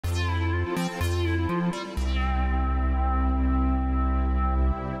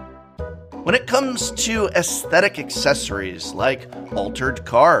When it comes to aesthetic accessories like altered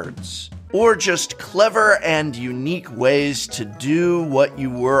cards, or just clever and unique ways to do what you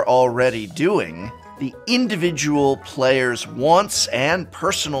were already doing, the individual player's wants and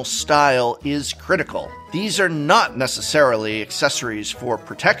personal style is critical. These are not necessarily accessories for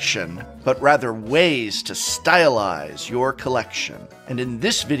protection, but rather ways to stylize your collection. And in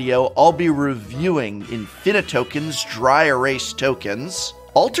this video, I'll be reviewing Infinitoken's dry erase tokens,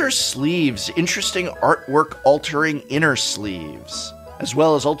 Alter Sleeve's interesting artwork altering inner sleeves, as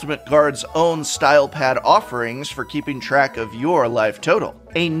well as Ultimate Guard's own style pad offerings for keeping track of your life total.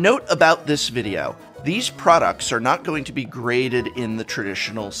 A note about this video: these products are not going to be graded in the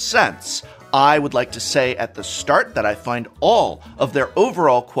traditional sense. I would like to say at the start that I find all of their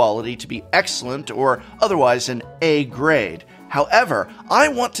overall quality to be excellent or otherwise an A grade. However, I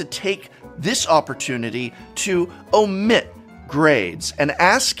want to take this opportunity to omit grades and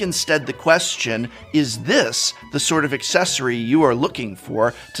ask instead the question, is this the sort of accessory you are looking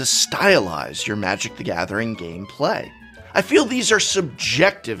for to stylize your Magic the Gathering gameplay? I feel these are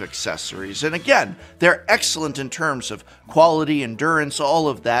subjective accessories, and again, they're excellent in terms of quality, endurance, all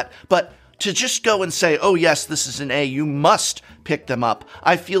of that, but to just go and say, oh yes, this is an A, you must pick them up,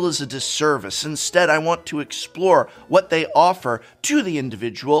 I feel is a disservice. Instead, I want to explore what they offer to the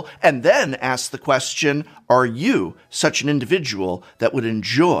individual and then ask the question, are you such an individual that would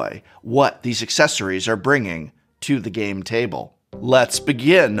enjoy what these accessories are bringing to the game table? Let's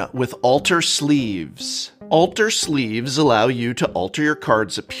begin with Alter Sleeves. Alter Sleeves allow you to alter your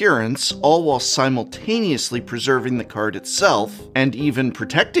card's appearance, all while simultaneously preserving the card itself, and even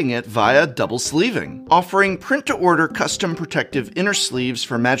protecting it via double sleeving. Offering print-to-order custom protective inner sleeves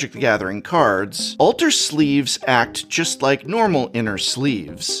for Magic the Gathering cards, Alter Sleeves act just like normal inner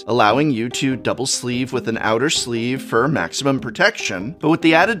sleeves, allowing you to double sleeve with an outer sleeve for maximum protection, but with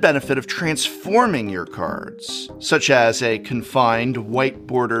the added benefit of transforming your cards, such as a confined white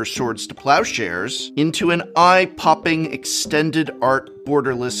border Swords to Plowshares, into an eye-popping extended art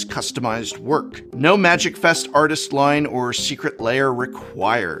borderless customized work. No Magic Fest artist line or secret layer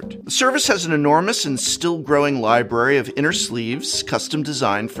required. The service has an enormous and still growing library of inner sleeves, custom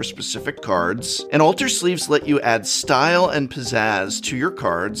designed for specific cards, and Alter Sleeves let you add style and pizzazz to your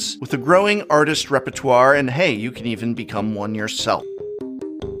cards with a growing artist repertoire, and hey, you can even become one yourself.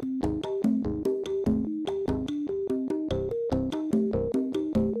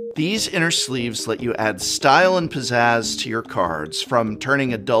 These inner sleeves let you add style and pizzazz to your cards, from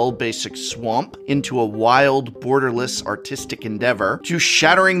turning a dull basic swamp into a wild, borderless artistic endeavor, to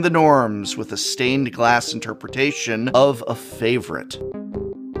shattering the norms with a stained glass interpretation of a favorite.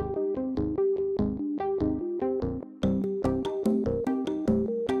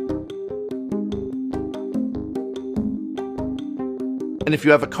 And if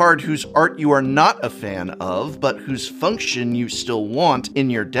you have a card whose art you are not a fan of, but whose function you still want in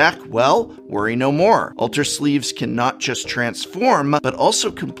your deck, well, worry no more. Alter Sleeves can not just transform, but also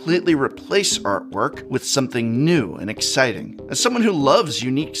completely replace artwork with something new and exciting. As someone who loves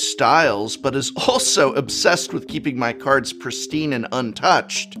unique styles, but is also obsessed with keeping my cards pristine and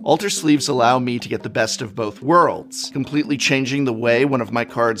untouched, Alter Sleeves allow me to get the best of both worlds, completely changing the way one of my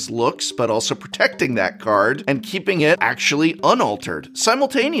cards looks, but also protecting that card and keeping it actually unaltered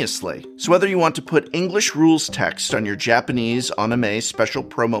simultaneously. So whether you want to put English rules text on your Japanese anime special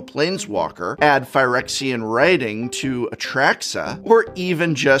promo Planeswalker, add Phyrexian writing to Atraxa, or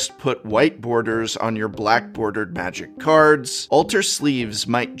even just put white borders on your black bordered Magic cards, Alter Sleeves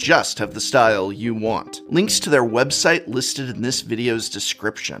might just have the style you want. Links to their website listed in this video's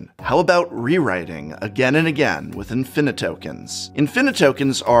description. How about rewriting again and again with Infinitokens?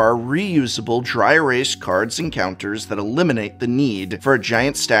 Infinitokens are reusable dry erase cards and counters that eliminate the need for a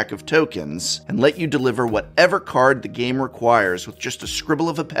giant stack of tokens and let you deliver whatever card the game requires with just a scribble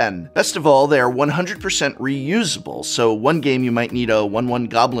of a pen. Best of all, they are 100% reusable, so one game you might need a 1/1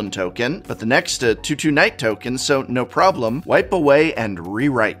 Goblin token, but the next a 2/2 Knight token, so no problem. Wipe away and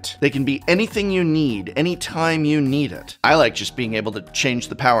rewrite. They can be anything you need, anytime you need it. I like just being able to change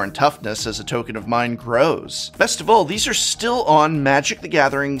the power and toughness as a token of mine grows. Best of all, these are still on Magic the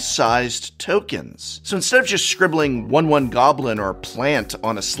Gathering sized tokens. So instead of just scribbling 1/1 Goblin or plant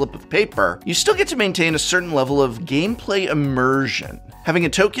on a slip of paper, you still get to maintain a certain level of gameplay immersion. Having a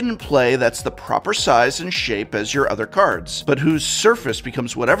token in play that's the proper size and shape as your other cards, but whose surface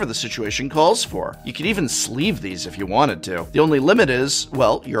becomes whatever the situation calls for. You could even sleeve these if you wanted to. The only limit is,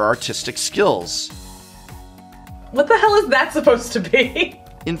 well, your artistic skills. What the hell is that supposed to be?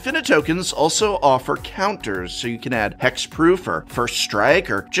 Infinite tokens also offer counters, so you can add hexproof or first strike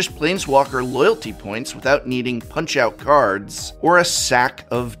or just planeswalker loyalty points without needing punch-out cards or a sack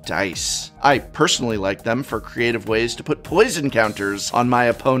of dice. I personally like them for creative ways to put poison counters on my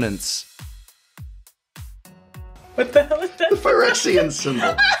opponents. What the hell is that? The Phyrexian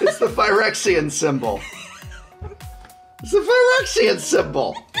symbol. It's the Phyrexian symbol. It's the Phyrexian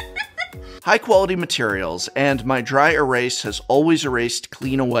symbol. High quality materials, and my dry erase has always erased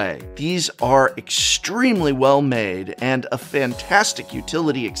clean away. These are extremely well made and a fantastic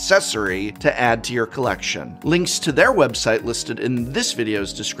utility accessory to add to your collection. Links to their website listed in this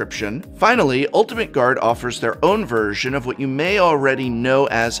video's description. Finally, Ultimate Guard offers their own version of what you may already know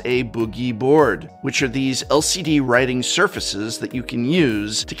as a boogie board, which are these LCD writing surfaces that you can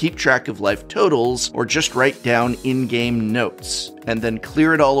use to keep track of life totals or just write down in-game notes, and then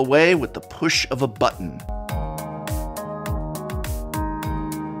clear it all away with the push of a button.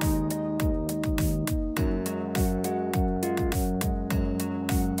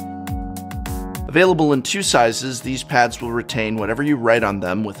 Available in 2 sizes, these pads will retain whatever you write on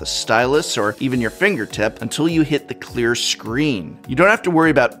them with a stylus or even your fingertip until you hit the clear screen. You don't have to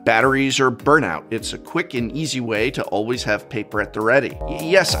worry about batteries or burnout. It's a quick and easy way to always have paper at the ready.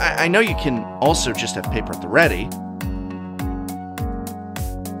 Yes, I know you can also just have paper at the ready.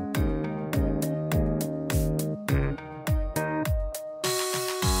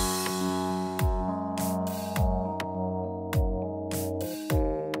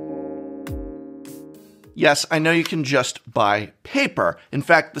 Yes, I know you can just buy paper. In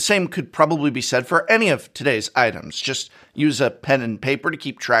fact, the same could probably be said for any of today's items. Just use a pen and paper to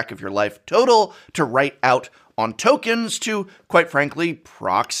keep track of your life total, to write out on tokens, to, quite frankly,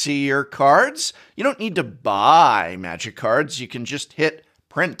 proxy your cards. You don't need to buy magic cards, you can just hit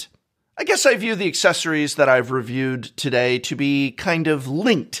print. I guess I view the accessories that I've reviewed today to be kind of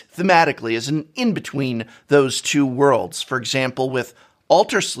linked thematically as an in-between those two worlds. For example, with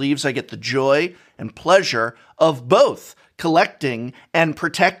altar sleeves, I get the joy and pleasure of both collecting and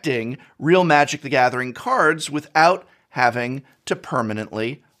protecting real Magic the Gathering cards without having to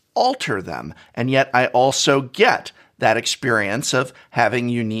permanently alter them. And yet I also get that experience of having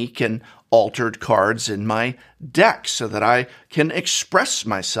unique and altered cards in my deck so that I can express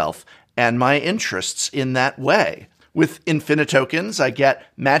myself and my interests in that way. With Infinite tokens, I get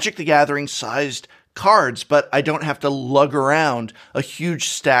Magic the Gathering sized cards, but I don't have to lug around a huge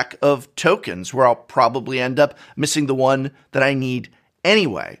stack of tokens where I'll probably end up missing the one that I need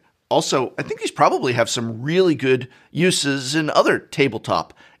anyway. Also, I think these probably have some really good uses in other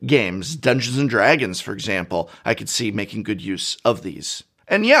tabletop games. Dungeons and Dragons, for example, I could see making good use of these.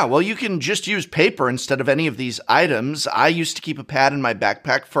 And yeah, well, you can just use paper instead of any of these items. I used to keep a pad in my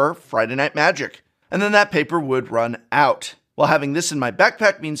backpack for Friday Night Magic, and then that paper would run out. Well, having this in my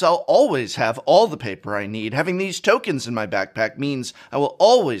backpack means I'll always have all the paper I need. Having these tokens in my backpack means I will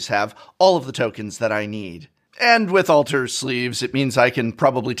always have all of the tokens that I need. And with altar sleeves, it means I can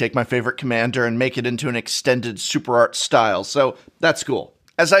probably take my favorite commander and make it into an extended super art style, so that's cool.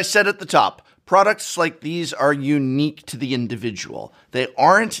 As I said at the top, products like these are unique to the individual. They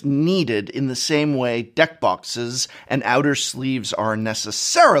aren't needed in the same way deck boxes and outer sleeves are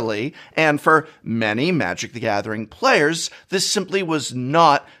necessarily, and for many Magic the Gathering players, this simply was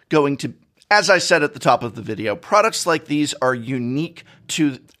not going to. As I said at the top of the video, products like these are unique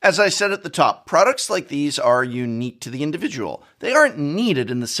to the individual. They aren't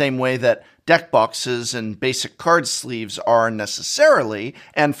needed in the same way that deck boxes and basic card sleeves are necessarily,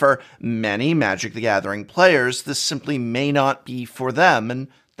 and for many Magic the Gathering players, this simply may not be for them, and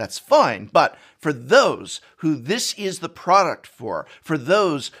that's fine. But for those who this is the product for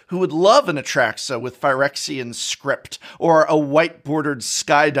those who would love an Atraxa with Phyrexian script, or a white-bordered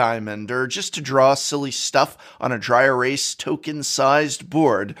Sky Diamond, or just to draw silly stuff on a dry erase token-sized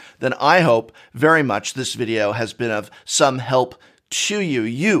board, then I hope very much this video has been of some help to you.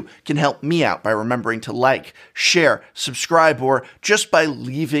 You can help me out by remembering to like, share, subscribe, or just by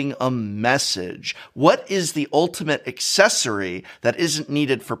leaving a message. What is the ultimate accessory that isn't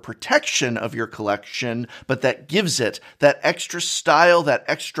needed for protection of your collection, but that gives it that extra style, that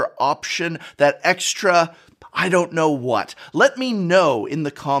extra option, that extra, I don't know what? Let me know in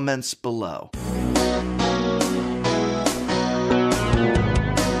the comments below.